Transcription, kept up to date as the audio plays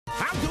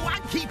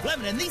Keep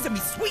Lemon, and these are me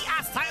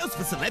sweet-ass titles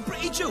for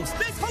Celebrity Juice.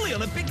 There's Holly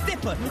on a Big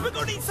Dipper. We're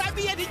going inside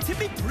me head into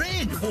me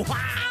brain.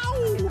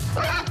 Wow!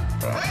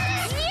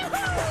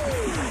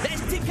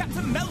 There's Team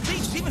Captain Mel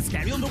Beach, even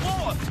scary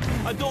underwater.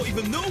 I don't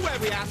even know where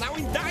we are now,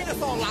 in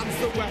dinosaur land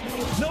somewhere.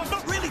 No, it's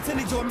not really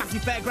turned into a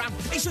massive fairground.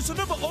 It's just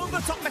another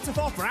over-the-top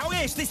metaphor for how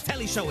age this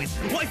telly show is.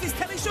 What is this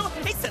telly show?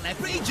 It's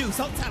Celebrity Juice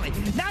on telly.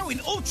 Now in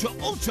ultra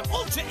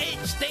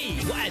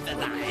HD, whatever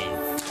that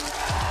is.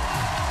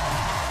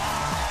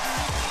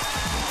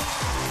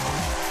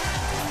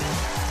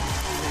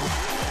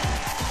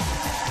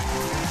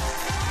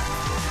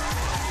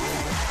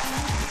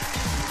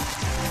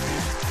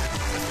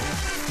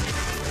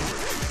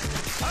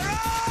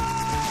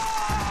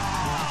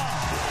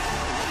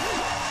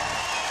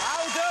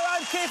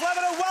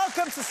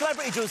 Welcome to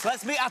Celebrity Juice.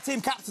 Let's meet our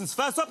team captains.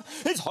 First up,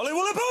 it's Holly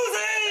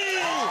Woolaboozy!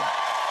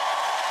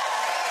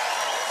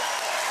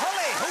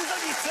 Holly, who's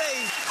on your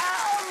team?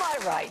 On my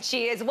right,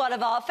 she is one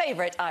of our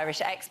favourite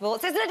Irish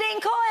exports. It's Nadine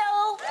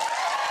Coyle!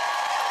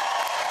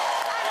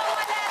 And on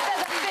my left,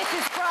 they're the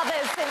fittest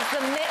brothers since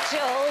the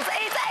Mitchells.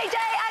 It's AJ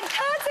and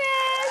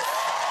Curtis!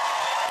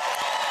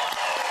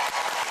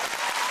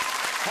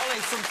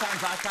 Holly,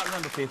 sometimes I can't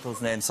remember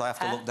people's names, so I have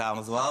to look down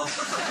as well.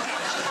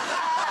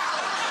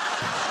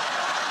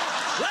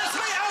 Let's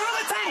meet our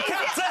other team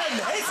captain!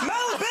 It's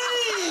Mel B!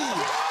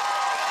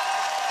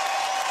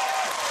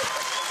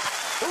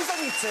 Who's on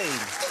your team?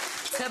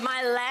 To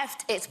my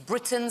left, it's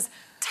Britain's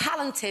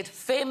talented,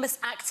 famous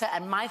actor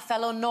and my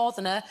fellow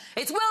Northerner.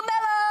 It's Will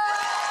Mellor!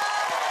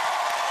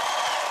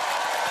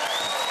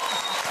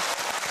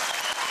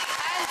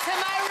 And to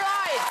my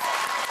right,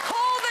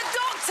 call the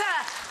doctor!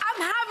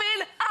 I'm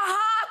having a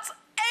heart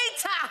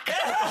attack!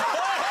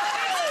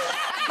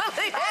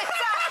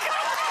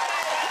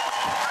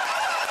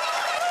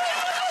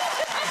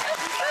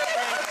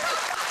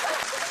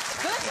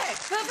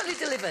 Perfectly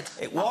delivered.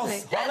 It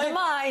was. Better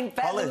mine,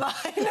 better mine.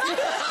 Emily,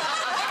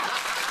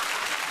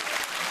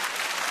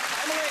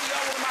 you're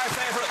one of my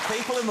favourite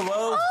people in the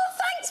world. Oh,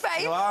 thanks,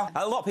 babe. You are.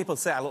 A lot of people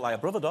say I look like a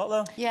brother, don't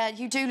they? Yeah,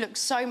 you do look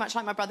so much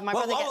like my brother. My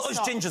brother gets us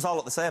stopped. gingers all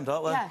look the same,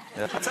 don't we? Yeah.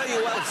 I'll tell you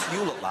who else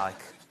you look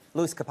like.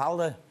 Lewis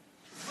Capaldi.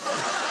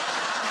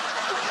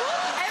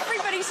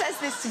 Everybody says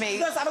this to me.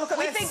 Let's have a look at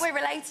we this. think we're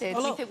related. Oh,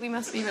 we look. think we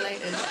must be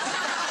related.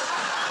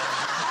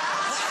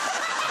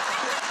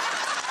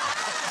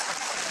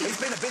 It's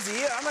been a busy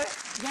year, hasn't it?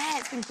 Yeah,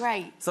 it's been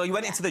great. So you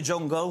went into the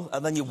jungle,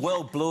 and then your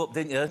world blew up,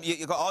 didn't you?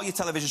 You got all your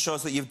television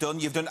shows that you've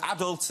done. You've done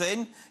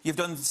Adulting, you've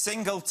done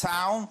Single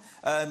Town,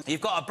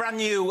 you've got a brand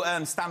new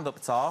stand-up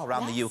tour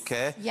around the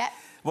UK. Yep.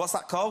 What's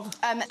that called?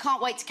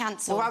 Can't wait to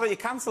cancel. Well, why don't you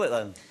cancel it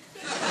then?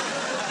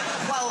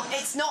 Well,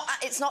 it's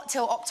not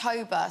till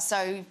October,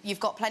 so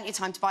you've got plenty of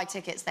time to buy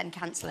tickets, then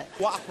cancel it.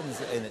 What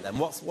happens in it then?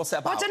 What's it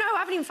about? Well, I don't know. I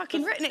haven't even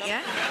fucking written it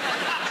yet.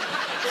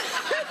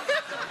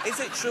 Is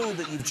it true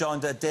that you've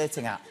joined a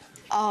dating app?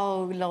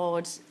 Oh,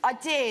 Lord. I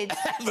did.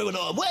 Everyone,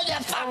 where the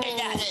fuck is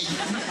that?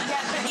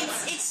 Yeah, but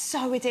it's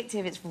so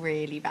addictive, it's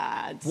really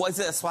bad. What is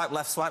it, a swipe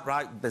left, swipe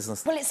right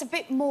business? Well, it's a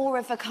bit more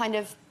of a kind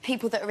of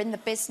people that are in the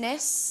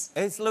business.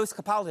 Is Lewis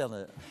Capaldi on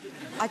it?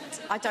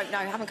 I don't know.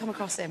 I haven't come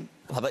across him.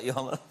 I bet you're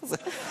on it.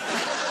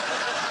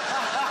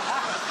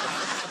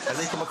 Has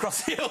he come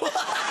across you? No,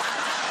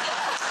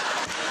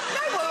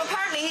 well,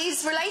 apparently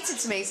he's related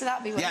to me, so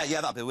that'd be weird.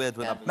 Yeah, that'd be weird,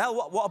 wouldn't it? Mel,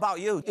 what about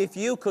you? If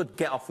you could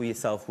get off with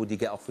yourself, would you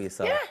get off with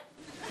yourself? Yeah.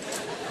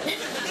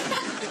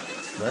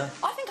 Yeah.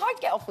 I think I'd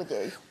get off with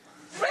you.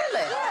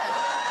 Really? Yeah.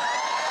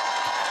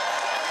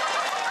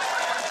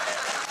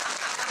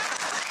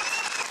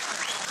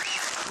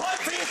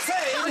 Point for your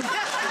team!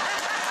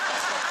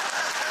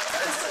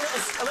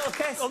 A little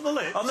kiss. On the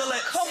lips? On the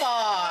lips. Come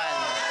on!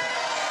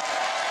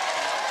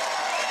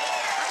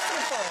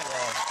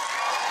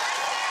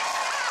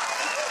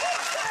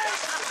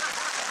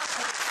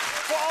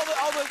 For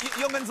all the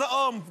young'uns at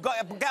home,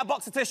 get a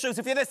box of tissues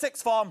if you're in a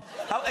sixth form.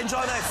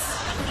 Enjoy this.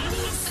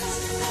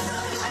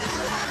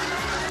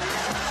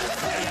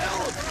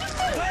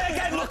 Play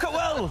again, look at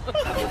Will.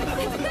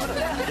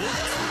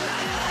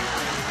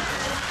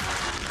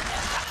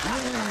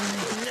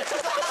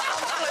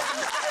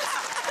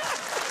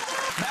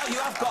 Mel, you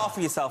have got off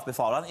of yourself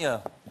before, haven't you?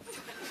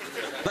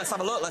 Let's have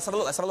a look, let's have a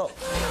look, let's have a look.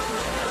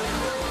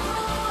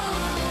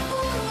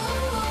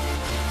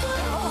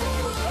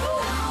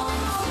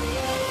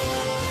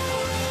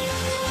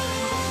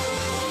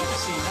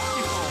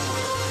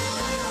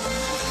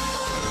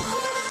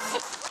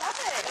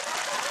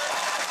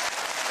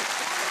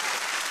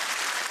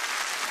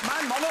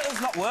 My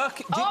monitor's not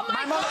working. Oh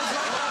my monitor's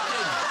not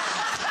working.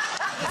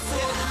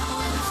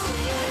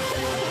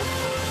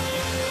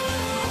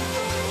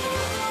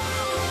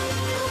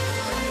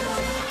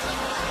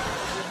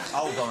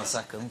 Hold on a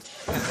second.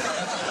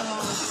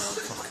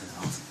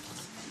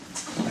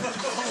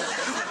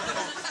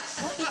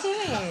 What are you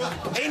doing?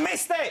 He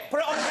missed it! Put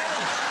it on again!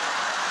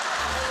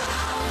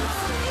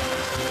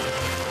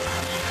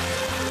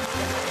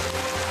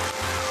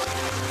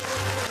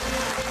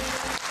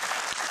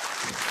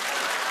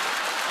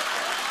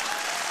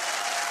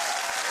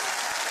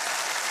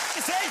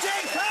 It's AJ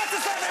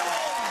Curtis,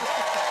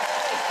 everyone!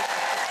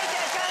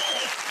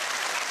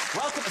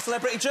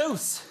 Celebrity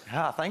Juice.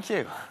 Ah, thank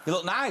you. You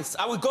look nice.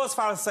 I would go as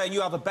far as saying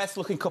you are the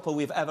best-looking couple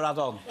we've ever had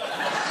on. We'll take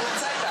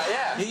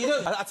that, yeah. You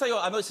do. I tell you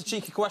what, I know it's a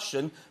cheeky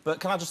question, but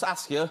can I just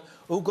ask you,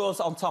 who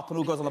goes on top and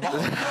who goes on the bottom?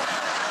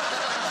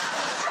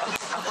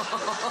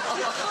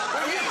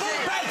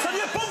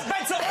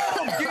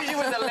 Usually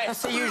with the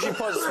list, he usually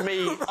puts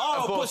me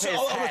above his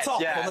head.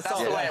 Top, yeah,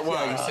 that's the way it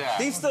works, yeah.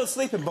 Do you still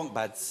sleep in bunk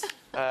beds?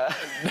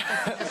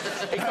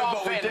 He can't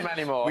fit him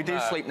anymore. We do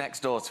sleep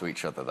next door to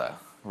each other, though.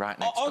 Right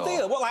next door. Oh,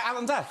 dear. What, like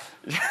Alan Death?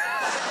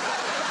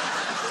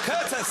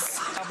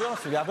 Curtis! I'll be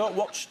honest with you, I don't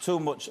watch too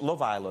much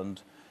Love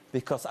Island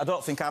because I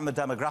don't think I'm the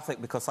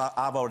demographic because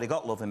I've already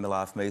got love in my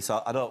life, me,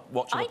 so I don't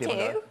watch other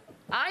people.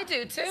 I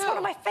do too. It's one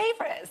of my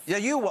favourites. Yeah,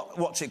 you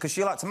watch it because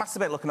you like to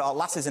masturbate looking at all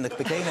lasses in the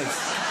bikinis.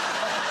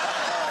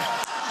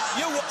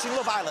 You're watching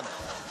Love Island.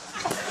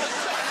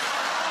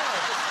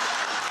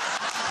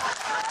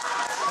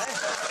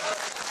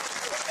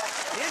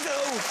 You do.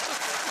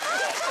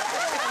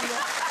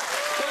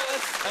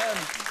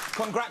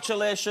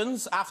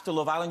 Congratulations. After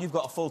Love Island, you've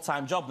got a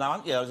full-time job now,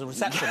 haven't you, as a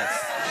receptionist?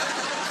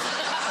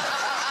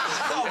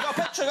 Oh, I've got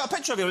a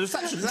picture of you as a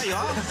receptionist. There you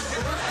are.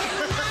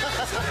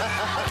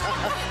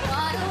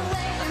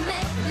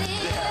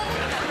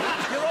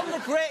 You're on The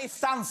Greatest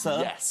Dancer.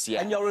 Yes,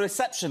 yeah. And you're a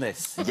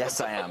receptionist.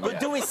 Yes, I am.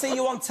 But do we see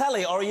you on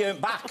telly or are you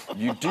back?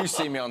 You do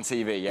see me on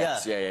TV,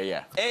 yes.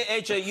 Yeah.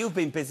 AJ, you've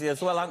been busy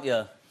as well, haven't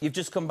you? You've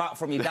just come back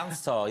from your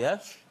dance tour, yeah?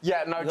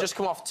 Yeah, no, just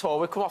come off tour.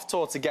 We come off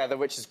tour together,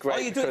 which is great. Oh,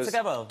 you do it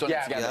together?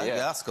 Yeah,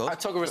 that's good. I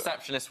took a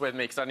receptionist with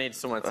me because I needed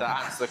someone to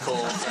answer the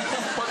calls.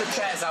 Put the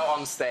chairs out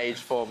on stage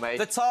for me.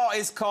 The tour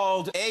is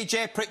called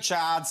AJ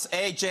Pritchard's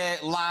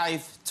AJ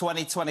Live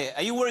 2020.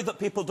 Are you worried that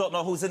people don't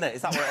know who's in it?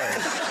 Is that what it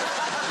is?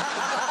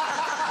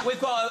 We've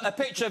got a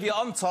picture of you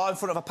on tour in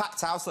front of a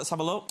packed house. Let's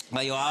have a look.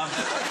 There you are.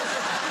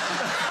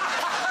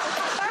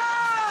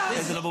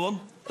 Here's another one.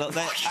 We've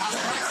got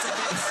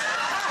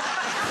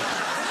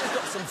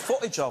some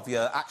footage of you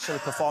actually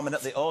performing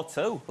at the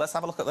O2. Let's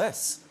have a look at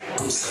this. That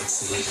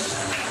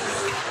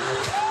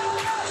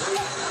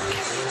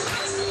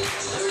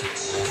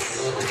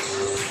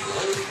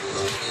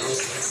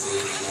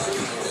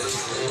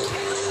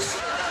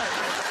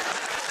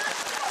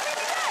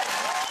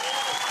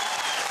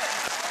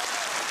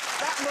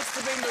must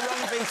have been the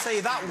wrong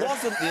VT. That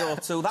wasn't the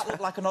O2. That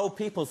looked like an old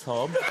people's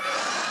home.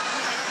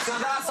 So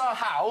that's our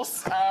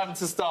house,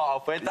 to start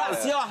off with.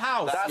 That's your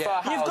house? That's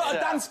our house, You've got a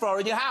dance floor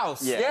in your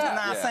house? Yeah.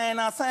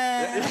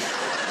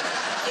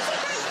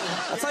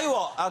 I'll tell you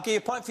what, I'll give you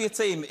a point for your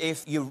team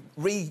if you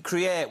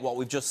recreate what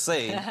we've just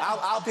seen.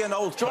 I'll be an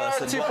old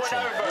person. Do you want a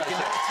 2.0 version?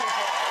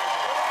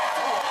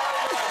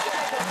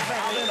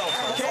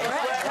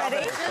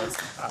 Ready?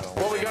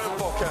 What are we going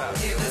for, Kurt?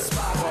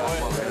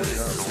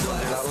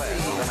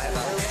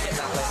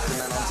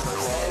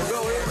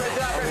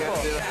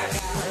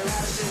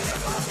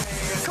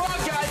 Come on,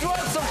 guys, you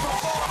want some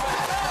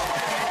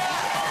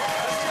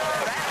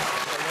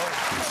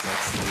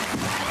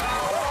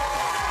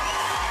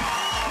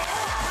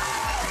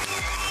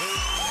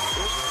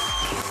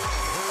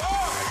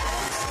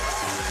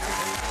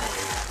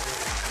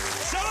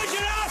Show us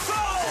your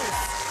assholes!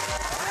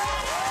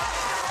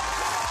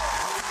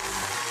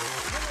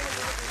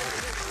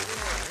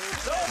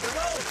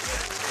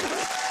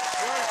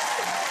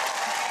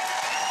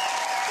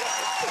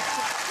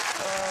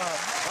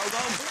 Hold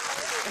on.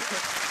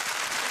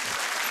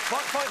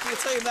 Point for your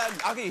team then.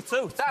 I'll give you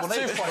 2. That's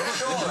 2 points,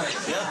 surely.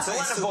 Yeah, 2. I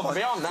went above and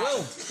beyond that.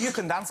 Will, you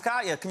can dance,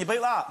 can't you? Can you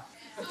beat that?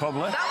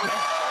 Probably.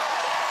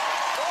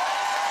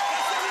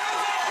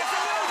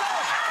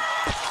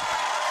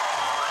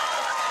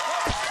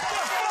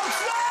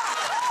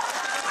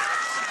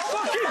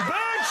 Fucking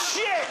bird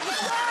shit!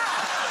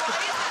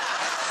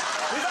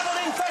 We've had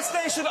an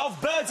infestation of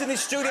birds in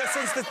this studio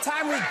since the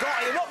time we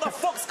got here. What the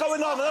fuck's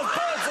going on? There's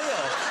birds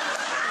here.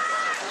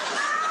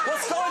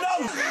 What's going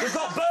on? We've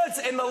got birds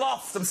in the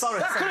loft. I'm sorry.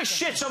 That could have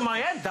shit on my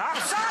head, that.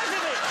 Size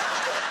of it!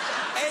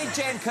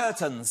 AJ and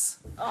Curtains.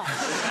 Oh.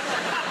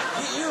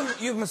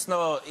 You must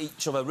know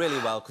each other really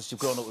well because you've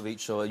grown up with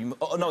each other. You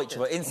know each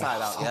other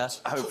inside out, yeah?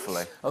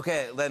 Hopefully.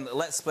 OK, then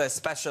let's play a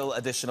special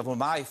edition of one of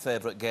my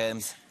favourite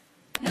games.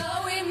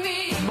 Knowing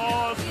me.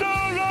 Monster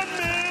and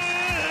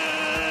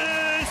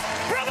Miss!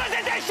 Brothers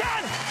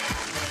Edition!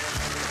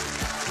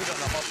 You don't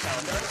know Bob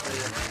Carroll, do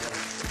you?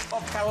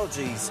 Bob Carroll,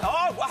 jeez.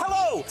 Oh,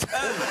 hello!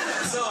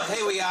 So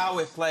here we are,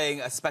 we're playing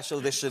a special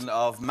edition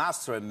of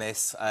Master and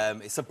Miss.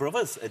 It's a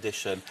brothers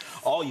edition.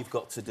 All you've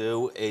got to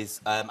do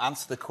is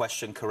answer the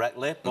question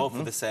correctly. Both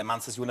of the same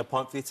answers, you win a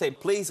point for your team.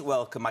 Please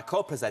welcome my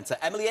co-presenter,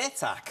 Emily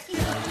Atack.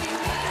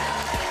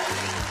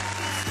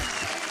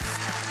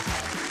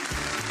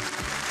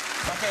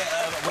 OK,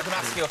 we're going to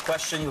ask you a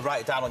question. You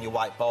write it down on your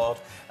whiteboard.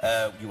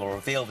 You will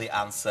reveal the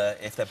answer.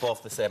 If they're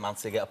both the same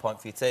answer, you get a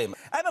point for your team.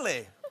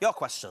 Emily, your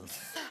question.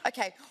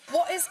 OK,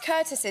 what is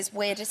Curtis's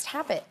weirdest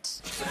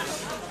habit?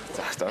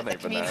 I don't even know.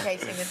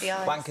 Communicating with the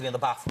eyes. Wanking in the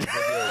bathroom with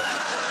you.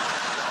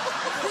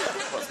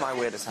 What's my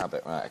weirdest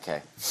habit? Right,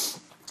 OK.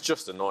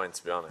 Just annoying,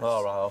 to be honest.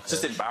 All right, OK.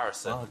 Just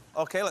embarrassing.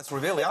 OK, let's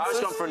reveal the answer. I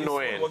was going for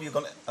annoying. What have you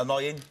got?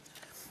 Annoying?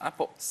 I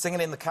put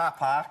singing in the car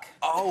park.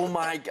 Oh,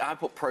 my... I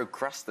put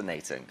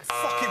procrastinating.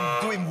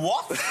 Fucking doing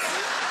what?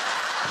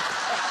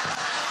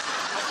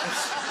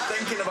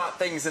 Thinking about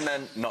things and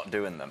then not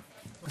doing them.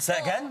 Say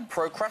it again?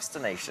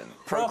 Procrastination.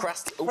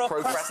 Procrastinating.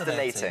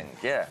 Procrastinating,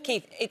 yeah.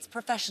 Keith, it's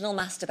professional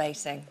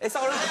masturbating. It's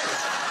all right.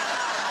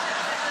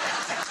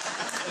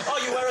 Oh,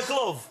 you wear a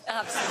glove?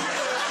 Absolutely.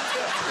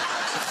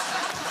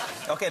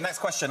 OK, next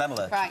question,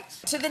 Emily. Right.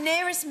 To the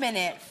nearest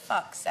minute,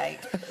 fuck's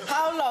sake,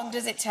 how long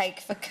does it take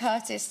for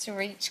Curtis to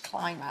reach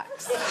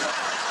climax? Come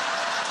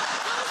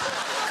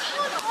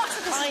on,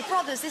 answer this is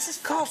brothers. This is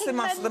Of course fucking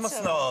they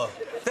must know.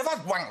 They've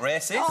had wank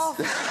races. Oh.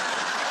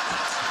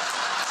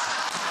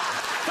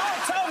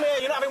 Don't tell me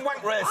you're not having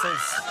wank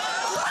races.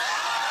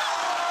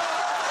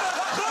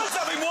 Bird's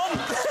having one.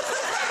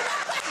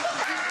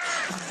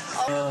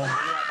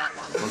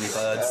 Bloody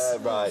birds.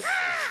 Right.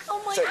 Oh,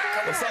 my So, God.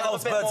 We'll sort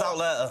those birds out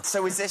later.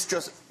 So is this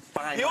just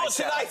by You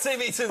watching myself?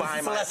 ITV too? By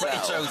Celebrity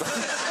myself. shows.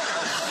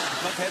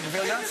 OK,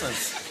 reveal your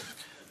answers.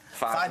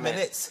 5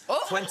 minutes.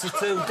 Oh. 22 days.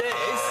 22 days.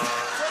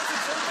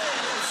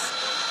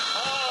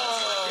 Oh.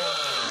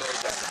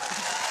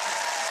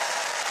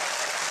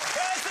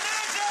 Guys, the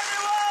news,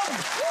 everyone!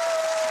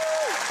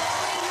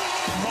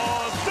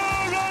 Monster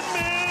and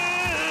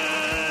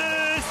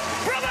Miss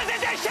Brothers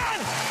Edition!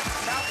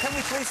 Now, can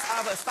we please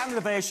have a standing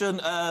ovation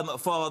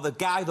for the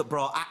guy that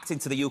brought acting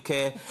to the UK?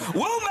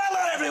 Will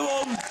Mellor,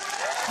 everyone!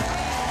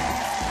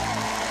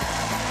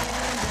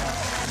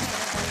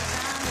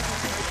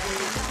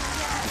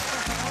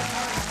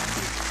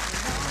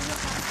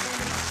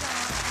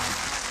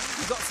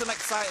 You've got some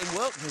exciting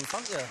work news,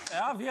 haven't you? I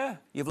have, yeah.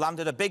 You've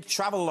landed a big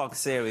travel-log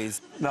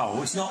series.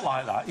 No, it's not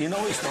like that. You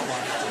know it's not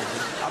like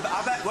that.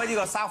 I bet, where do you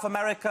go? South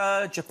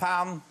America,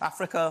 Japan,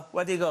 Africa?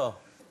 Where do you go?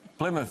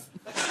 Plymouth.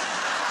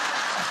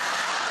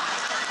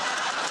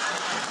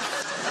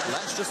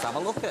 Let's just have a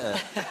look at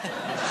it.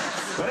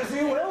 Where's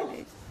the Will?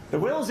 The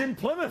Will's in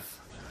Plymouth.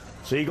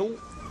 Seagull.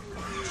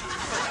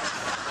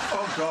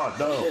 Oh, God,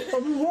 no.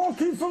 I've been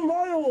walking for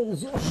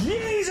miles.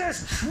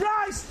 Jesus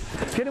Christ!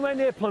 Get anywhere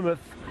near Plymouth.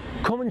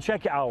 Come and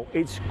check it out.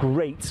 It's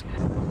great.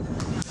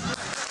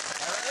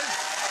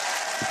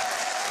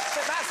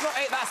 That's not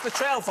it, that's the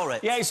trail for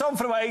it. Yeah, it's on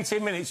for about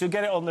 18 minutes. You'll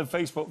get it on the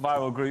Facebook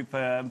viral group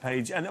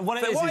page. And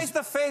what But what is the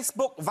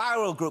Facebook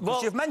viral group? Because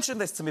Well- you've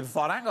mentioned this to me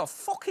before, and I ain't got a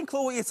fucking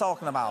clue what you're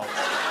talking about.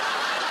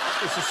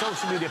 It's a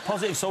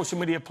positive social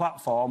media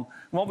platform.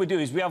 And what we do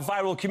is we have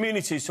viral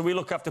communities, so we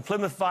look after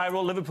Plymouth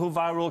viral, Liverpool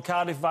viral,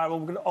 Cardiff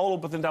viral, we're all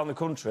up and down the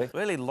country.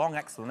 Really long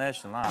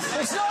explanation, that.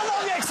 It's not a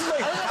long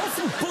explanation. That's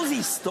some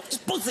buzzy stuff.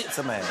 Just buzz it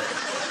to me.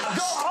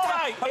 All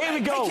right, here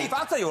we go. Hey, Keith,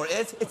 I'll tell you what it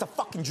is. It's a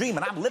fucking dream,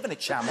 and I'm living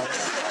it, Shamble.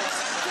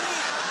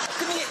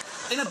 Give me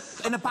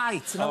it in a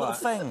bite, in a little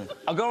thing.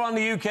 I'll go around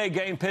the UK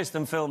getting pissed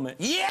and film it.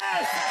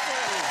 Yes!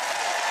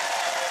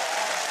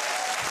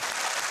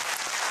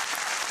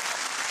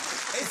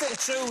 Is it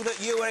true that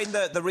you were in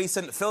the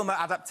recent film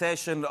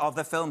adaptation of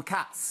the film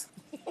Cats?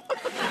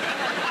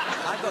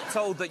 I got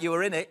told that you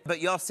were in it, but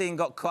your scene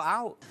got cut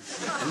out.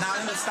 And now I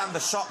understand the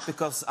shock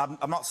because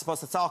I'm not supposed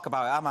to talk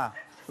about it, am I?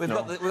 We've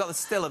got the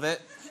still of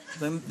it.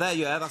 Then, there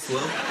you are, that's Will.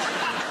 Is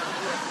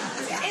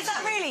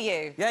that really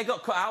you? Yeah, it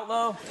got cut out,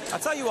 though. I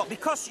tell you what,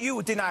 because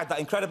you denied that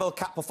incredible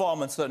cat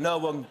performance that no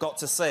one got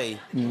to see,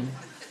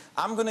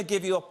 I'm going to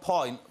give you a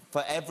point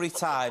for every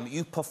time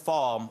you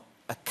perform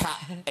a cat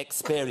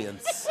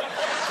experience.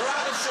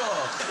 Throughout the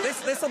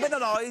show. This'll be the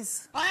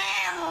noise. When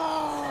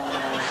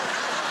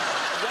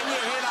you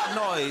hear that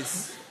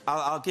noise,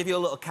 I'll give you a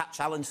little cat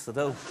challenge to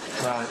do.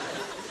 Right.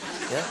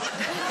 Yeah?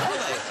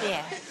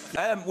 Yeah.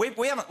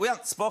 We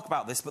haven't spoke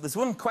about this, but there's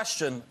one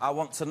question I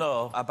want to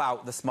know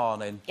about this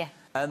morning. Yeah.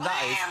 And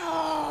that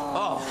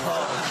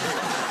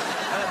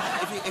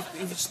is...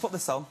 if you just put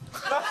this on.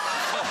 That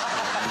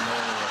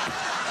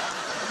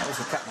was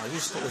a cat noise. You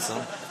just put this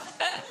on.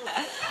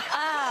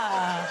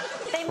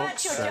 They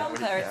match your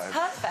jumper. It's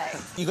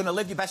perfect. You're going to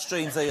live your best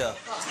dreams here.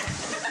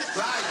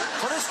 Right,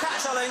 for this cat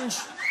challenge,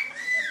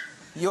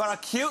 you are a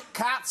cute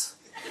cat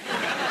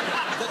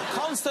that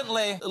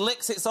constantly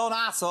licks its own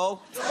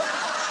arsehole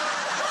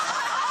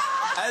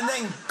and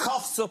then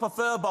coughs up a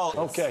fur ball.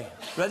 OK.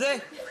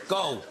 Ready?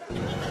 Go.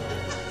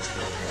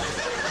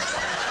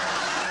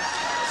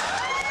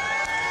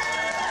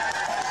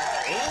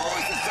 Oh,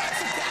 it's a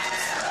sexy cat.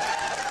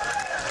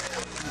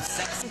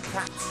 Sexy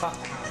cat.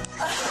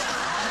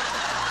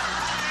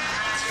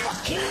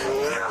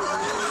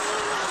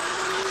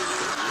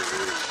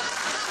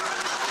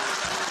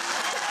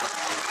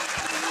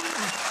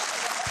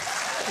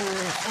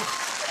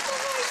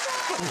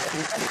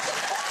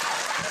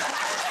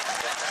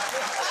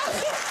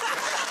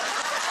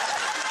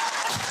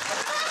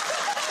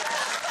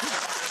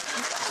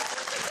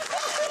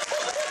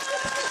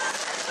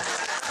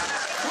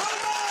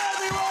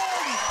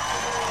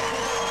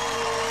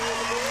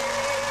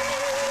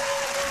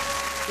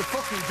 The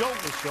fucking joke,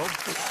 this job.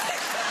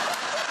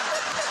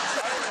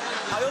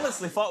 I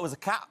honestly thought it was a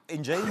cat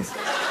in jeans.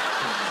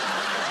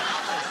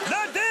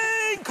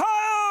 Nadine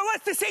Coyle,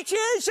 what's the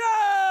situation?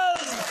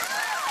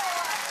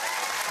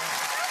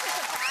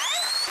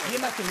 You're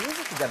making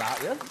music again,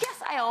 aren't you?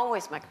 Yes, I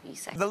always make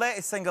music. The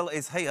latest single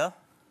is here.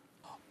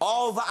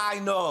 All That I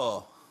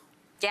Know.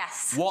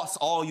 Yes. What's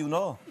all you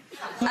know?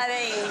 I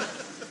mean,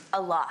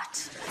 a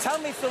lot. Tell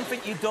me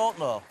something you don't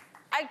know.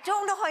 I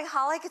don't know how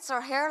Holly gets her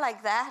hair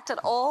like that,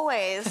 and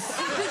always.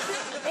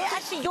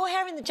 Actually, your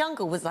hair in the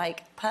jungle was,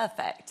 like,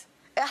 perfect.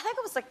 I think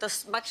it was like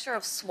this mixture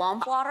of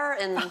swamp water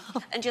and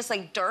just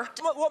like dirt.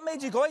 What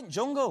made you go in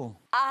jungle?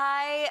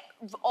 I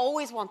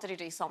always wanted to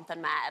do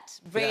something mad,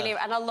 really,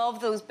 Yeah. and I love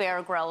those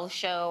Bear Grylls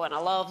show, and I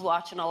love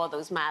watching all of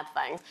those mad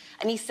things.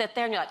 And you sit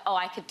there and you're like, oh,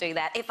 I could do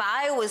that. If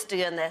I was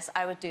doing this,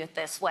 I would do it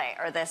this way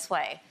or this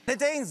way.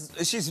 Nadine's,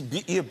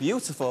 you're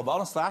beautiful, but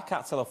honestly, I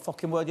can't tell a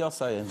fucking word you're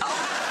saying.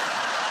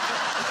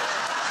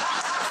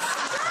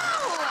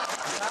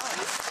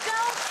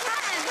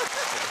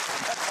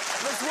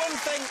 There's one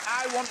thing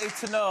I wanted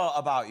to know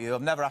about you.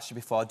 I've never asked you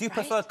before. Do you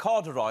prefer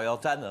corduroy or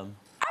denim?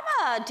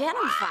 I'm a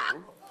denim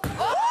fan.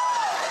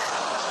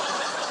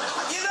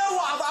 You know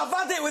what? I've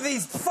had it with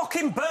these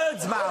fucking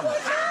birds, man.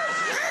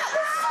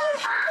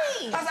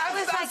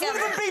 Has one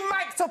of them been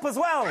mic'd up as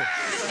well?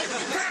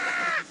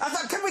 I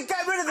thought, can we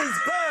get rid of these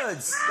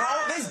birds?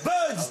 Oh, these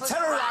birds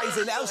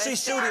terrorising LC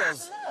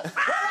Studios. Where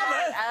are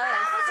they?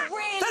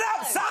 They're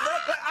outside.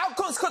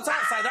 Cut to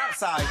outside. They're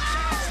outside.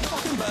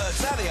 Fucking birds.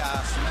 There they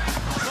are.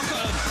 Look at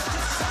them.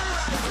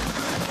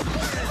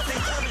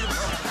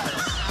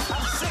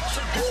 I'm sick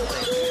of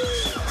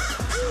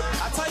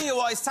I tell you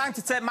what, it's time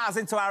to take matters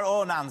into our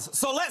own hands.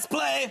 So let's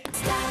play.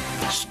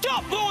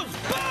 Stop those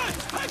birds!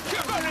 Thank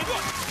you very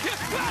much, you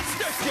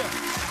bastard, you!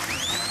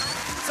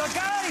 So,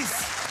 guys,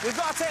 we've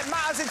got to take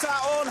matters into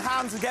our own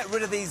hands and get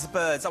rid of these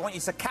birds. I want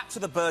you to capture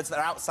the birds that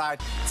are outside,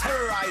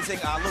 terrorising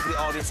our lovely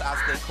audience as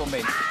they come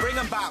in. Bring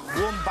them back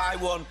one by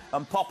one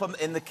and pop them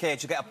in the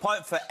cage. You get a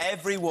point for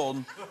every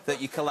one that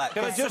you collect.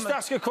 Can I just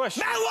ask a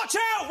question? Now, watch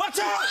out! Watch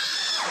out!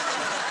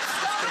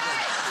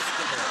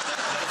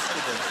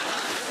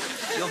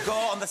 You'll go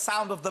on the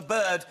sound of the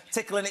bird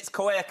tickling its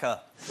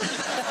coaca.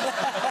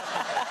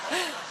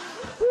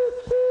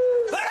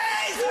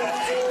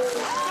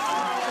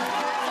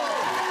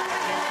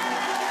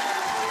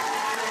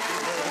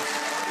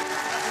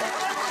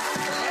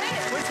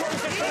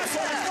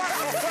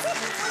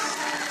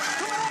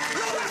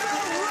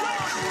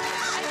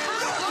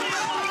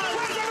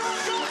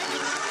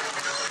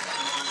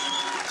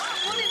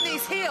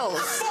 Heels. I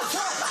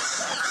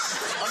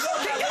know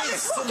that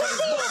is somebody's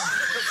mum,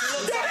 but she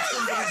looks like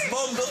somebody's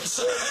mum, doesn't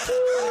she?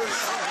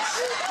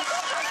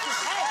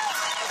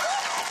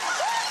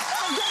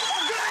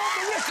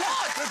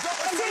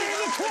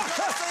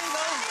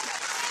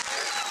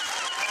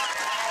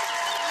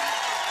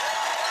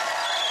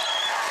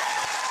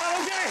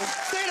 Okay,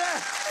 stay there.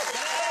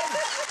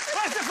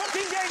 Where's the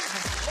fucking gate?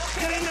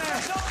 Get in there.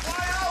 Don't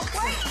fly out.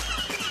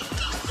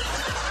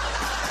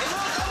 It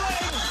won't go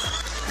in.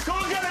 Go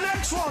and get the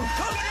next one.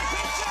 Come get a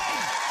picture.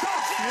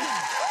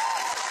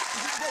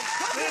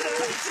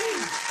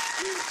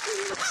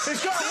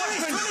 It's got a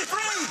weapon.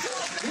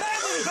 23! Men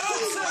in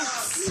bird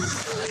suits!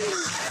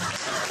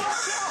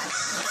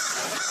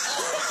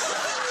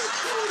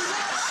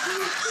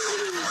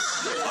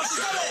 Oh, she's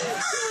got it!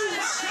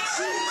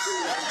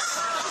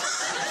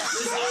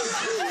 She's on!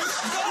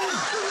 She's on!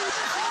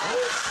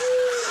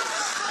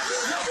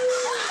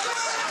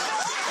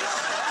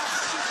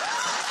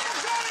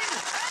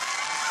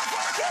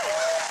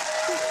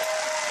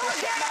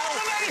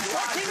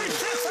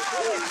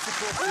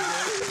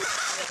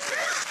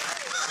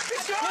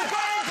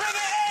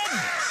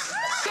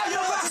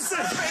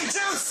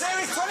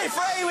 Series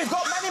 23, we've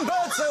got men in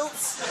bird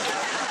suits.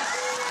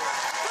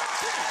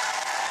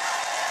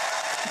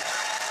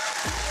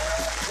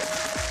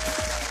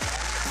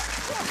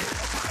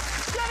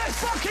 Get it,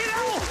 fucking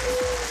hell!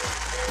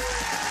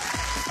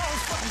 Oh,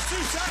 it's fucking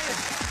too tired.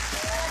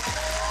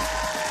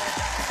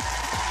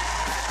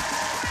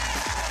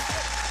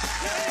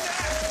 Get in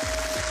there!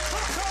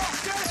 Fuck off,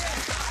 get it!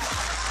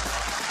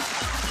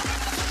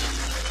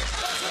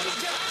 That's what you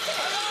get.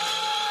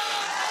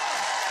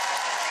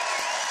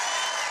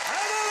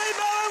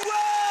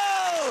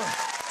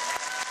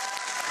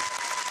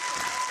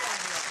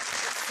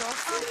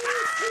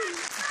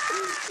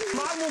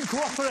 Mine won't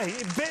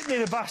cooperate. It bit me,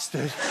 the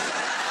bastard.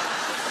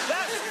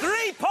 That's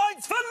 3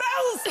 points for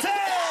Mel's team!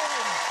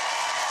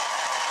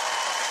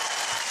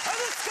 And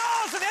the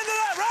scores at the end of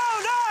that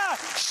round are...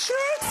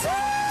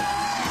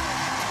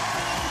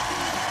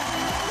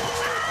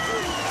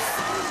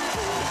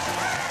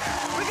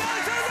 We're going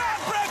to the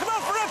round break. Come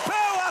on for a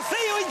poo. I'll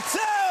see you in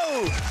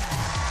 2.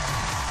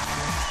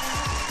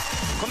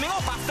 Coming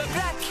up after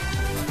break.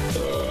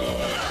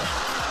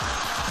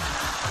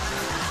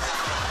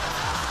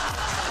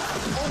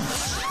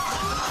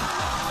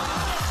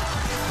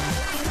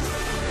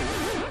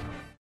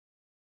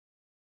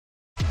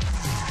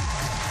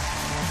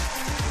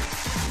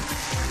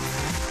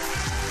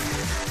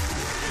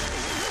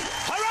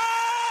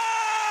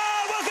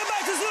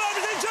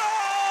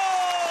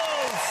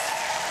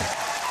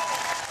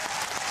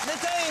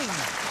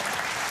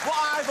 What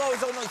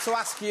I wanted to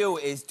ask you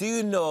is, do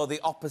you know the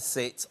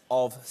opposite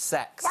of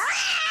sex?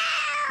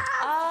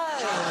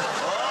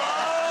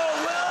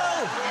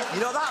 You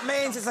know what that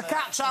means? It's a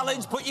cat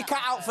challenge. Put your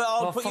cat outfit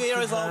on, put your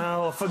ears on.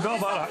 No, I forgot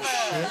about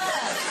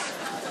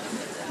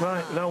that shit.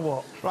 Right, now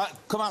what? Right,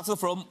 come out to the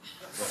front.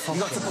 You've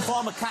got to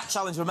perform a cat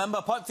challenge, remember?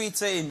 Point for your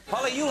team.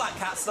 Holly, you like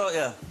cats, don't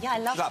you? Yeah, I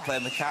love You like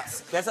playing with cats.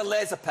 There's a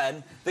laser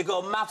pen. They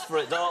go mad for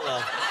it, don't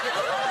they?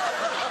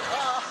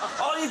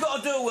 All you've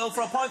got to do, Will,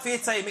 for a point for your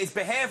team is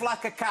behave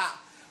like a cat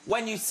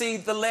when you see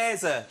the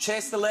laser.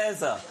 Chase the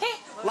laser.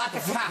 Like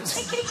a cat.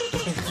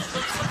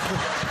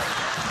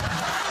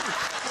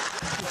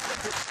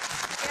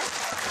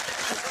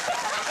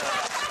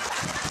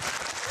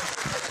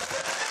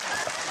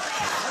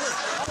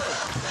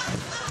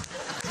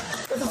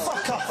 Get the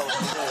fuck up!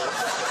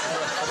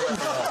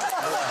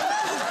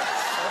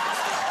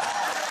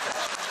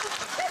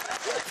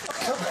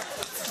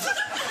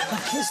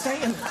 Fucking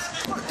Staten.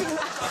 Fucking...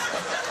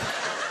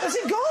 Has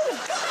it gone?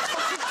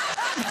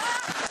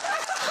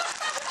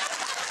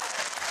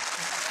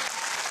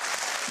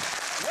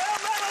 Well,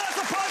 Mellor, that's a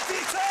point for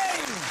your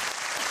team!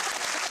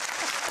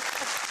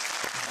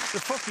 It's a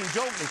fucking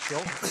joke, this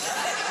show.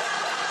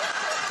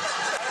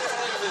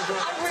 I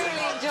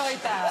really enjoyed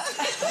that.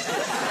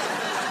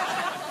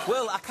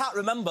 Will, I can't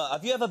remember.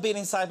 Have you ever been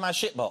inside my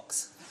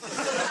shitbox?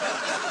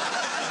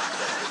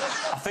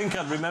 I think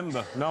I'd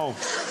remember. No.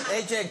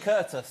 AJ and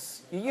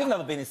Curtis, you've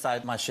never been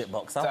inside my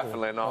shitbox, have you?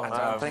 Definitely not.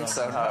 I don't think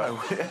so, no.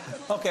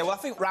 OK, well, I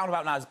think round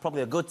about now is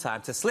probably a good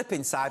time to slip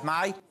inside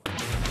my...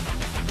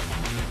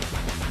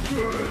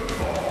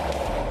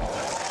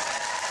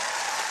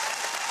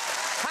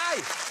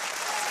 Hi!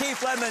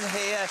 Keith Lemon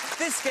here.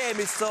 This game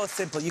is so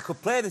simple. You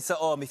could play this at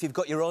home if you've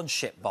got your own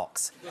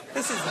shitbox.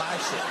 This is my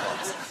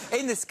shitbox.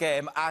 In this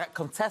game, our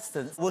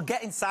contestants will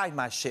get inside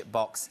my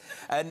shitbox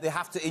and they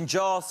have to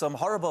endure some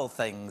horrible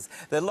things.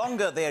 The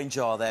longer they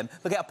endure them,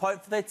 they'll get a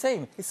point for their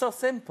team. It's so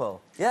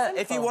simple. Yeah,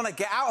 simple. If you want to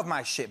get out of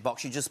my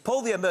shitbox, you just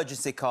pull the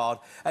emergency cord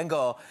and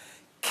go,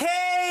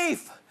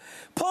 Keith,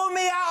 pull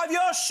me out of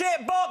your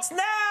shitbox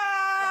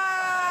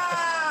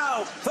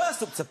now!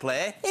 First up to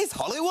play is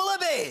Holly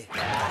Willoughby.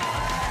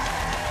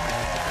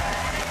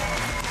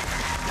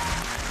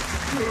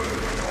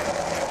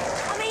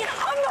 I mean,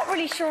 I'm not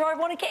really sure I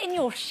want to get in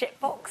your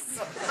shitbox.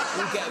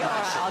 You get in my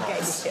shitbox. I'll get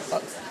in your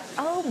shitbox.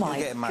 Oh, my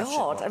get in my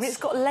God. shitbox. I mean, it's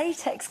got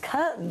latex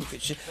curtains.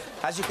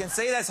 As you can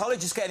see, there's Holly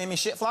just getting in my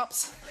shit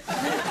flaps.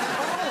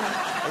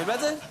 Are you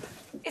ready?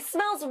 It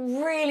smells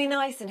really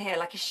nice in here,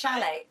 like a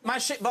chalet. My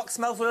shitbox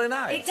smells really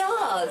nice. It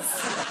does.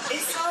 It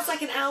smells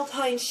like an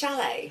alpine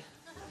chalet.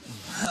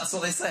 That's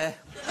what they say.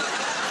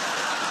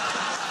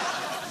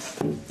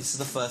 This is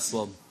the first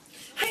one.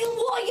 Hang on,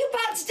 what are you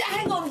about to do?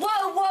 Hang on.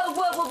 Whoa, whoa, whoa,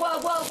 whoa, whoa,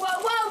 whoa, whoa,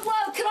 whoa,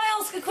 whoa. Can I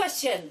ask a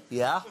question?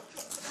 Yeah?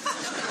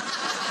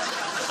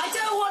 I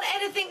don't want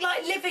anything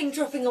like living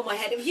dropping on my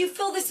head. If you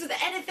fill this with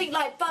anything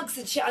like bugs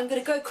and shit, I'm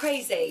going to go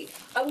crazy.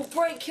 I will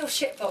break your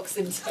shitbox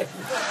in two.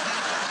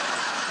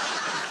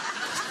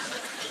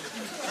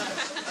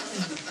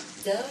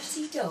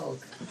 Dirty dog.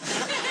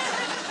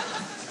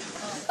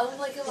 Oh,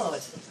 my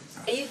God.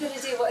 Are you going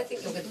to do what I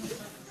think you're going to do?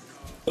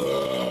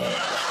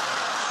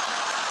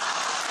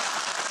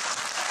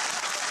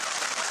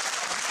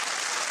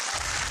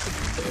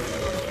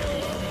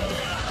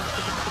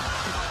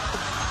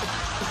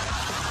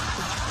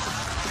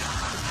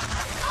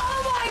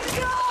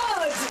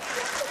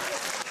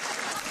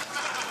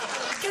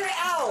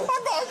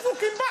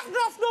 Fucking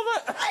backdraft of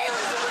it!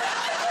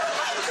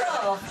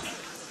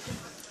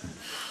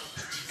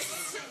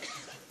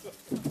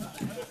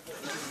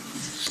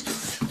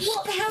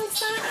 What the hell's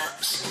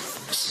that?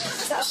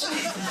 Is that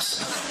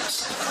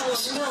oh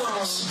no!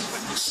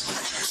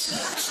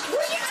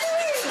 What are you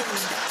doing?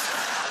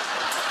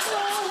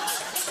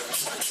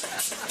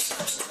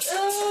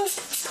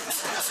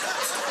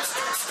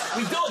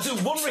 We don't do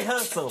one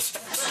rehearsal.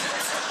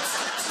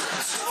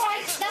 All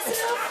right, that's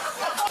enough.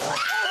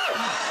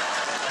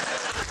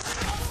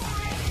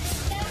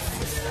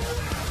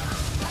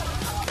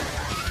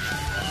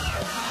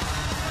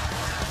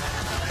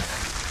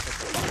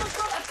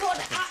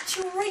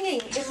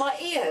 Ringing in my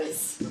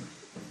ears.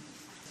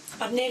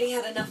 I've nearly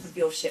had enough of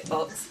your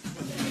shitbox.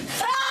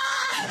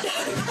 Ah!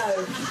 No.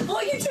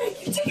 What are you doing?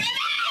 You're taking it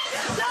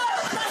out! No!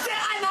 That's it!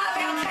 I'm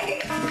happy! I'm taking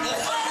it!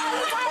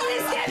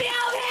 Please get me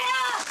out of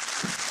here!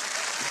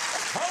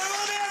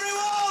 Hello,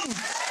 everyone!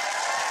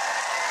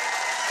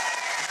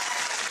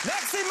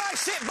 Next in my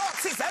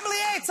shitbox, it's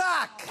Emily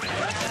Atack!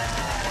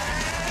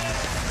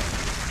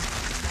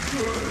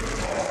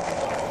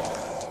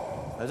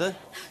 Ready?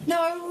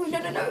 No.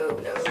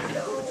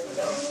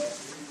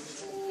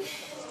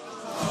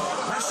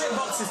 My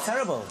shitbox is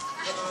terrible.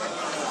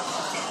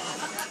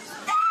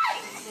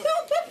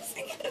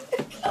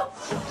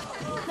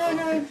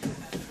 No.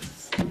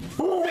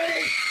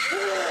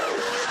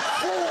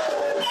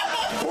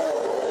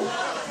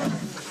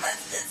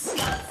 That's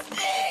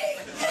disgusting.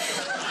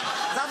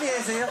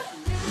 Xavier's here.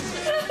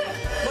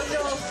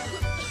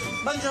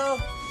 Bonjour.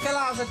 Quel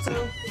âge as-tu?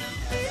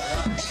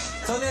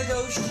 Tournez à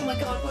gauche. Oh my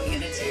God, what are you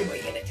going to do? What are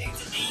you going to do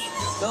to me?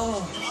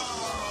 Oh.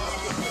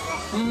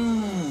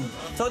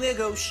 Tournez à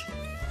gauche.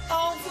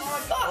 Oh, for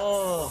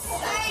Oh.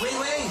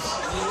 Wait.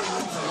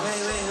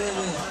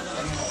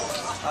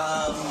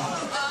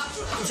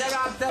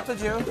 Gérard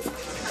Depardieu.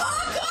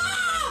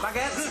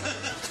 Baguette.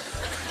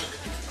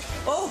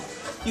 Oh,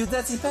 you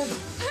dirty pig.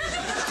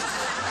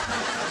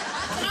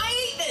 Can I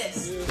eat this?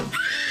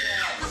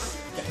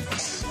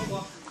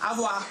 Au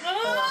revoir.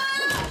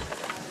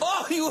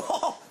 Oh, you...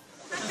 Oh.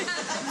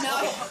 No.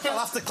 I'll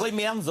have to clean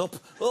my hands up.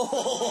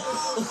 Oh.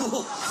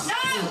 No.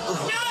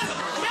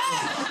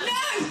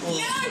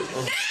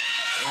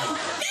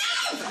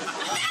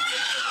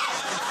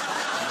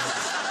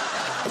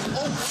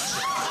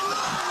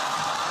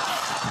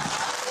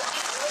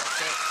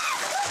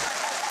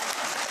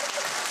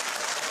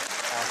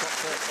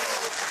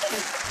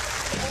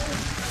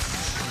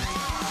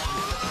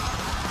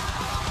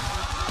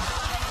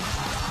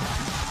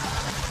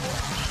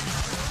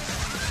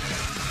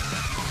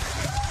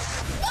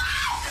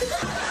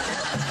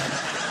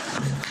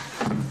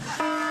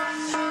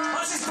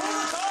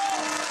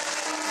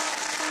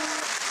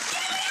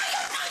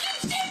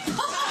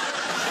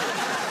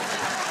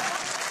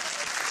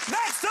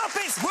 Next up,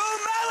 it's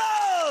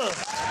Mellor.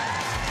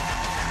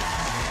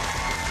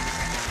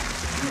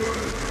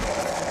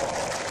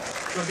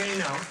 We're getting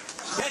now.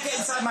 Yeah, get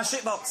inside my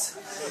shitbox.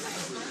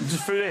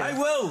 Just through here. I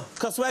will,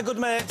 because we're good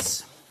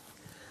mates.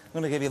 I'm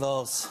going to give you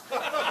those.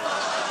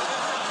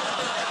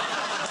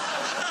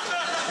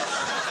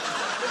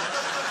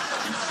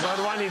 Why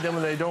do I need them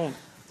when they don't?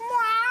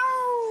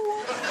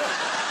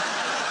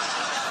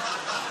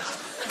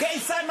 Get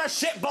inside my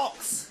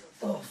shitbox.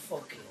 Oh,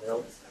 fucking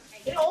hell.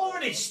 It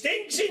already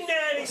stinks in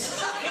there. It's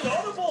fucking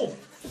horrible.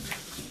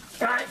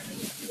 Right.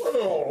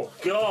 Oh,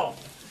 God.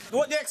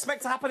 What do you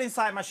expect to happen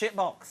inside my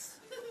shitbox?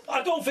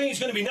 I don't think it's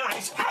going to be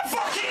nice. Ah,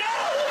 fucking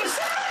hell! What was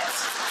that?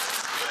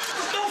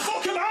 Don't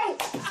fuck him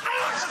out!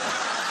 Ah!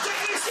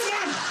 Take this to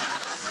them!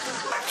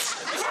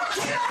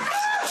 Fucking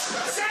hell!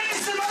 Say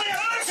this to my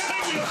house, I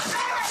think you!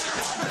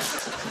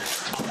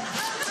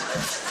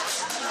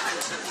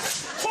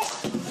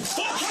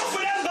 Fuck off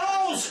with them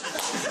balls!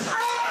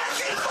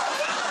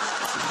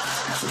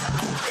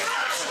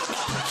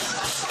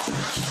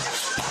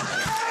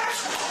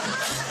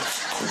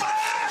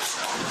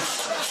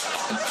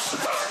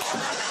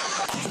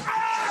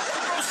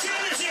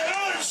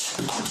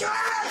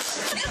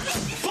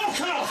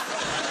 Fuck off!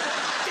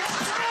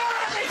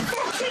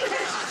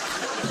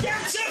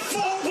 Get to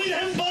fuck with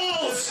them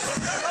balls!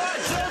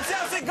 Alright, Jones,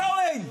 how's it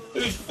going?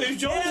 Who's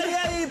Jones?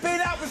 Yeah, you've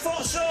been out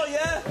before show,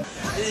 yeah?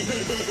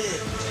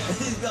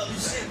 He's got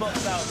his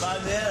shitbox out,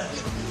 man, yeah.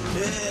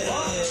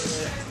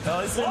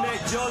 Oh, it's my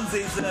mate Jones,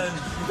 you've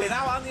been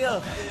out, haven't you?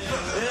 You've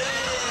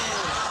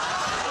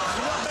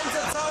not been to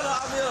the toilet,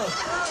 have you?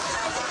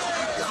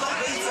 You've not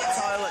been to the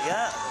toilet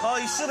yet? Oh,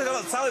 you should have got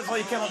to the toilet before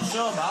you came on the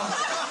show, man.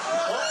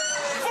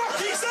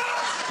 Fuck is that?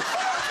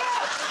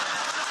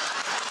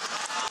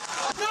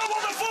 No,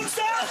 what the fuck's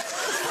that?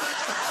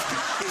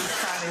 He's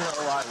tiny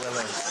little white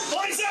Willie.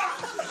 What is that?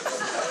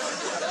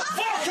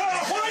 Fuck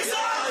off! What is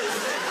that?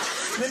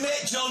 My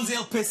mate Jonesy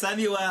will piss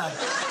anywhere.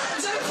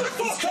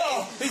 Fuck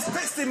off! He's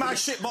pissed in my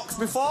shitbox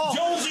before.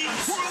 Jonesy!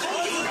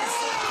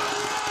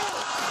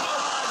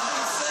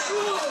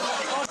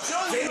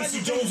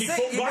 Jonesy, you've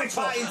been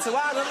fighting too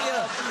hard, haven't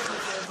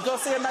you? Go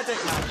see a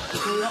medic, man.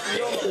 You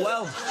don't look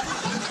well.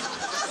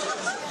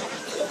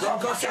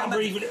 Go see I'm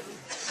breathing it.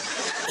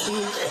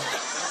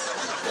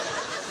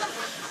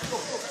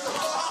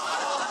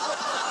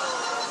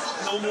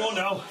 No more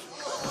now.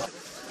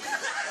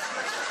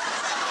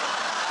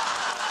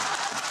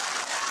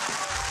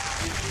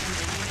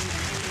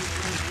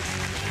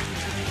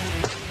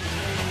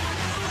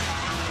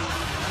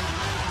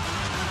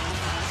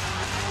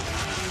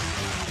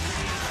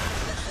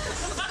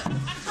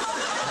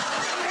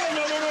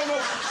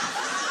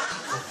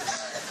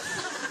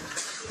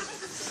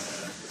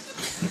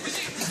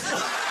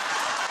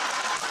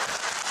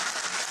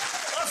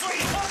 That's what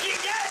you fucking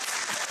get!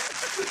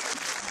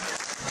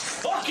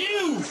 Fuck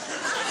you!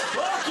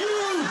 Fuck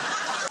you!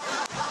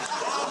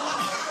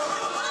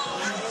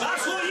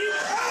 That's what you...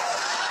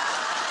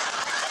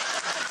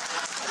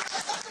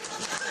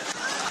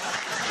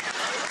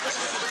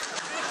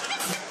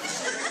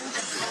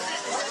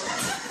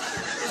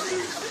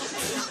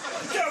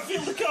 Can't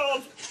feel the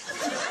cord.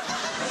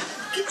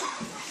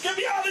 Get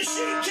me out of the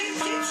shit! Keep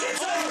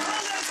shit on!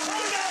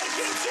 Hold out the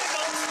keep shit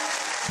on!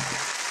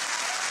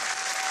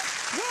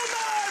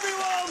 Wilma,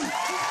 everyone!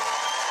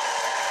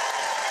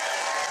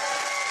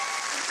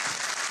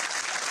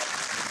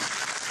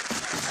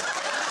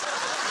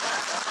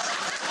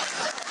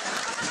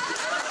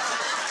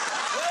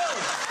 Well,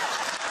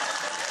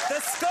 the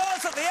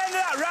scores at the end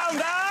of that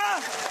round are...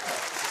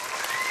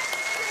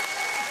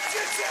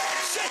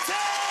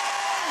 Shitting!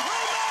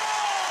 Wilma!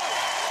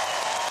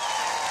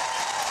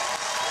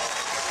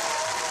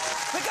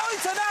 We're going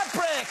to an ad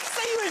break.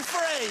 See you in 3.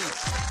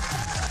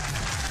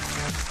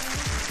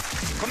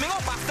 Coming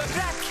up after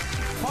Jack.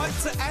 Point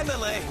to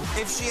Emily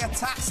if she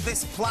attacks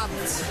this plant.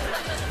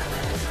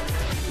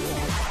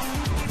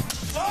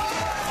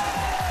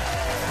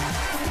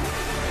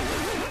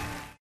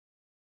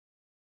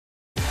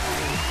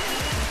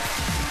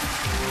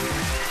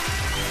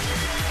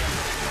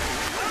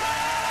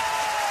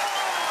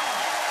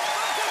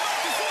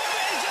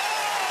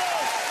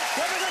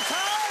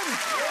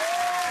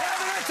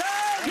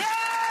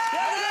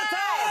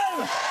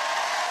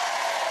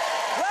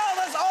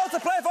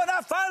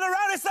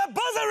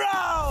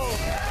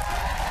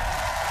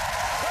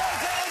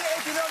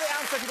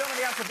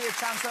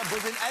 chance at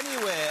buzzing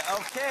anyway.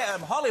 OK,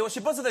 Holly, what's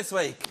your buzzer this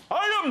week?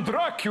 I am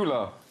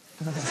Dracula.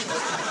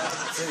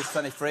 It's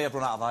 23, I've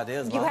run out of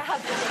ideas, man. You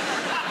have.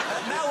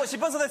 Mel, what's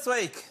your buzzer this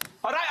week?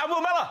 All right, I'm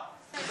Will Mellor.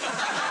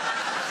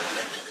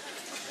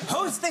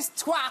 Who's this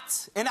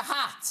twat in a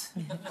hat?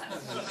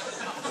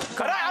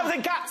 All right, I'm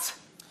the cat.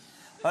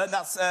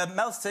 That's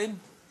Mel's team.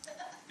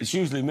 It's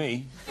usually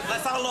me.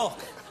 Let's have a look.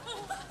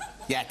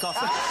 Yeah, of course.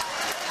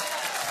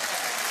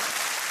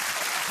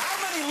 How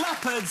many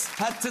leopards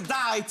had to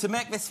die to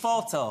make this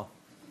photo?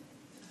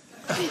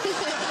 Alrighty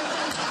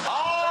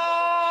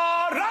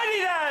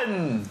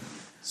then.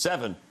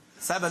 7.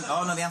 7.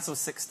 Oh, no, the answer was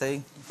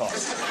 16.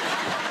 Who's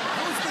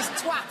this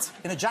twat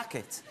in a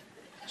jacket?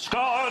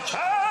 Scotch. Oh,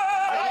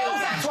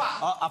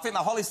 I think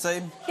that Holly's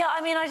team. Yeah,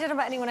 I mean, I don't know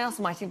about anyone else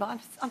on my team, but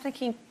I'm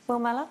thinking Will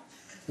Mellor.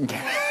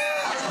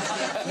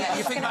 Yeah,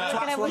 you think that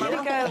twat's We're Will going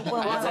to Mellor? go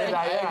Will Mellor. I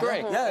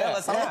agree. Yeah,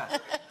 let's have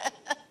it.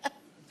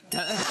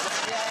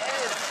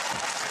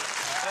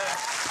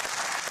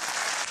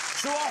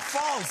 True or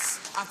false?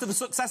 After the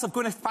success of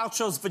Gwyneth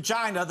Paltrow's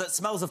vagina that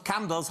smells of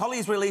candles, Holly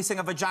is releasing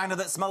a vagina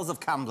that smells of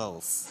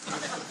candles.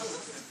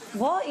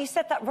 What? You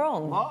said that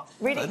wrong. What?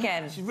 Read it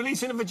again. She's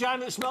releasing a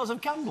vagina that smells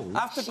of candles.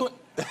 After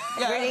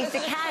Released a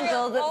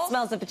candle that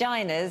smells of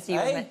vaginas.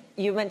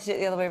 You meant to do it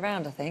the other way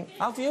around, I think.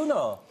 How do you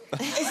know? Is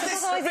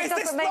this Otherwise it is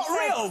doesn't this make not sense.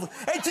 real?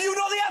 Hey, do you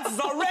know the answers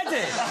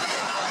already?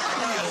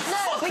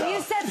 No, but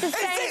you said the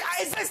same...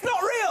 Is this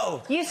not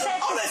real? You said...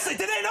 Honestly,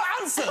 did they know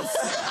answers?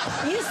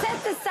 You said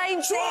the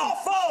same True thing. or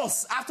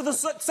false? After the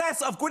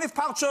success of Gwyneth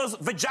Paltrow's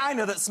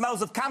vagina that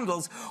smells of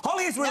candles,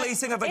 Holly is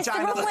releasing a It's the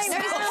vagina wrong that way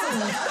smells.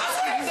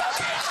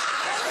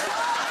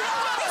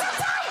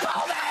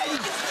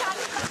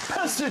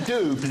 Pass the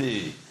dough,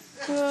 please.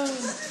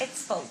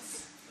 It's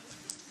false.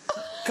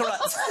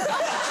 Correct.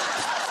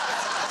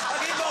 I'll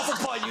give you half a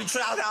point, you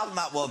tried out on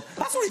that one.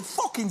 That's what it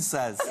fucking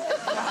says.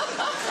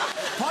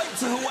 Point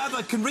to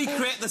whoever can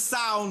recreate the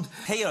sound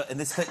here in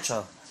this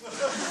picture.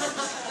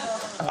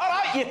 All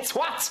right, you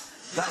twat.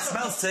 That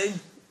smells, team.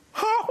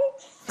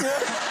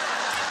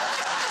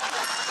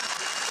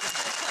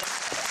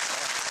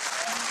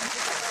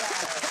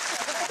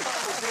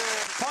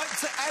 Point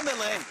to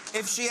Emily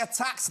if she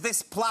attacks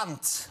this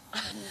plant.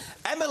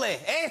 Emily,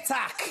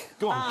 attack!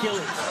 Go on, kill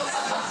it.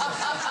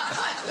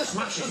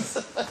 Smash it.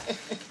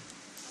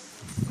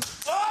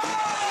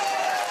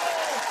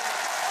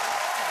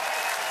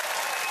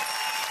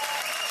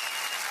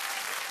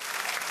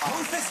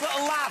 Who's this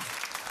little lad?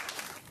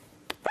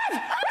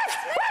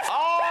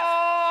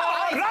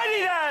 Alrighty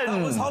then.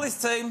 That was Holly's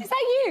team. Is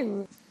that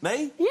you?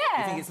 Me? Yeah.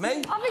 You think it's me? I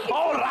think it's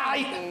All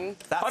right.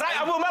 All right,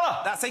 I'm Will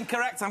Mellor. That's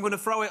incorrect. I'm going to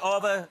throw it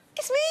over.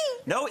 It's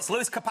me. No, it's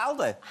Lewis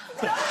Capaldi.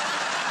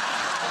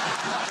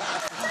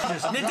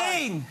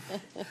 Nadine,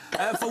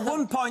 for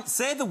 1 point,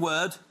 say the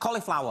word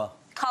cauliflower.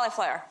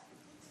 Cauliflower.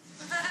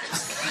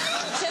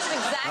 Just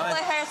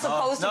exactly how it's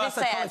supposed to No, be I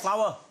said said.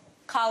 cauliflower.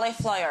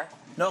 Cauliflower.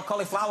 No,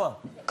 cauliflower.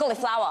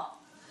 Cauliflower.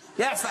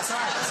 Yes, that's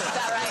right. Is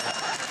that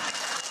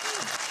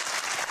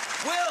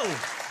right? Will,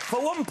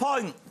 for 1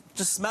 point,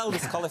 just smell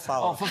this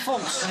cauliflower. Oh, for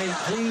fuck's sake,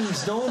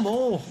 please, no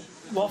more.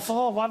 What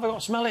for? Why have I got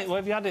to smell it? Where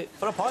have you had it?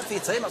 For a point for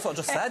your team, that's what I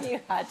just said. You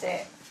had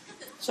it.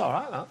 It's all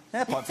right, that.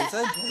 Yeah, point for your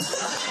team.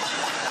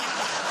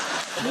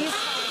 You...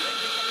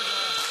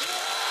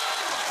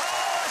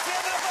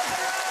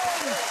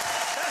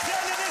 That's the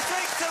end of this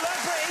week's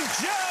Celebrity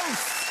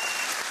Juice.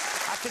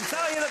 I can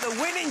tell you that the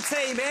winning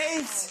team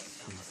is...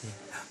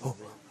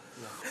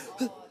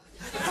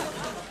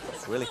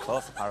 It's really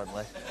close,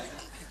 apparently.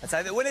 I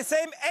tell you the winning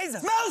team is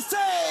Mel's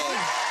team!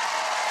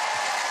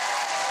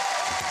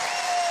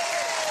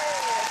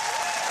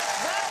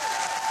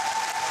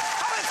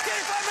 Alex, keep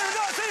it,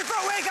 not see for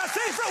a week, I'll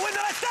see for a win,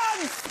 let's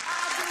dance!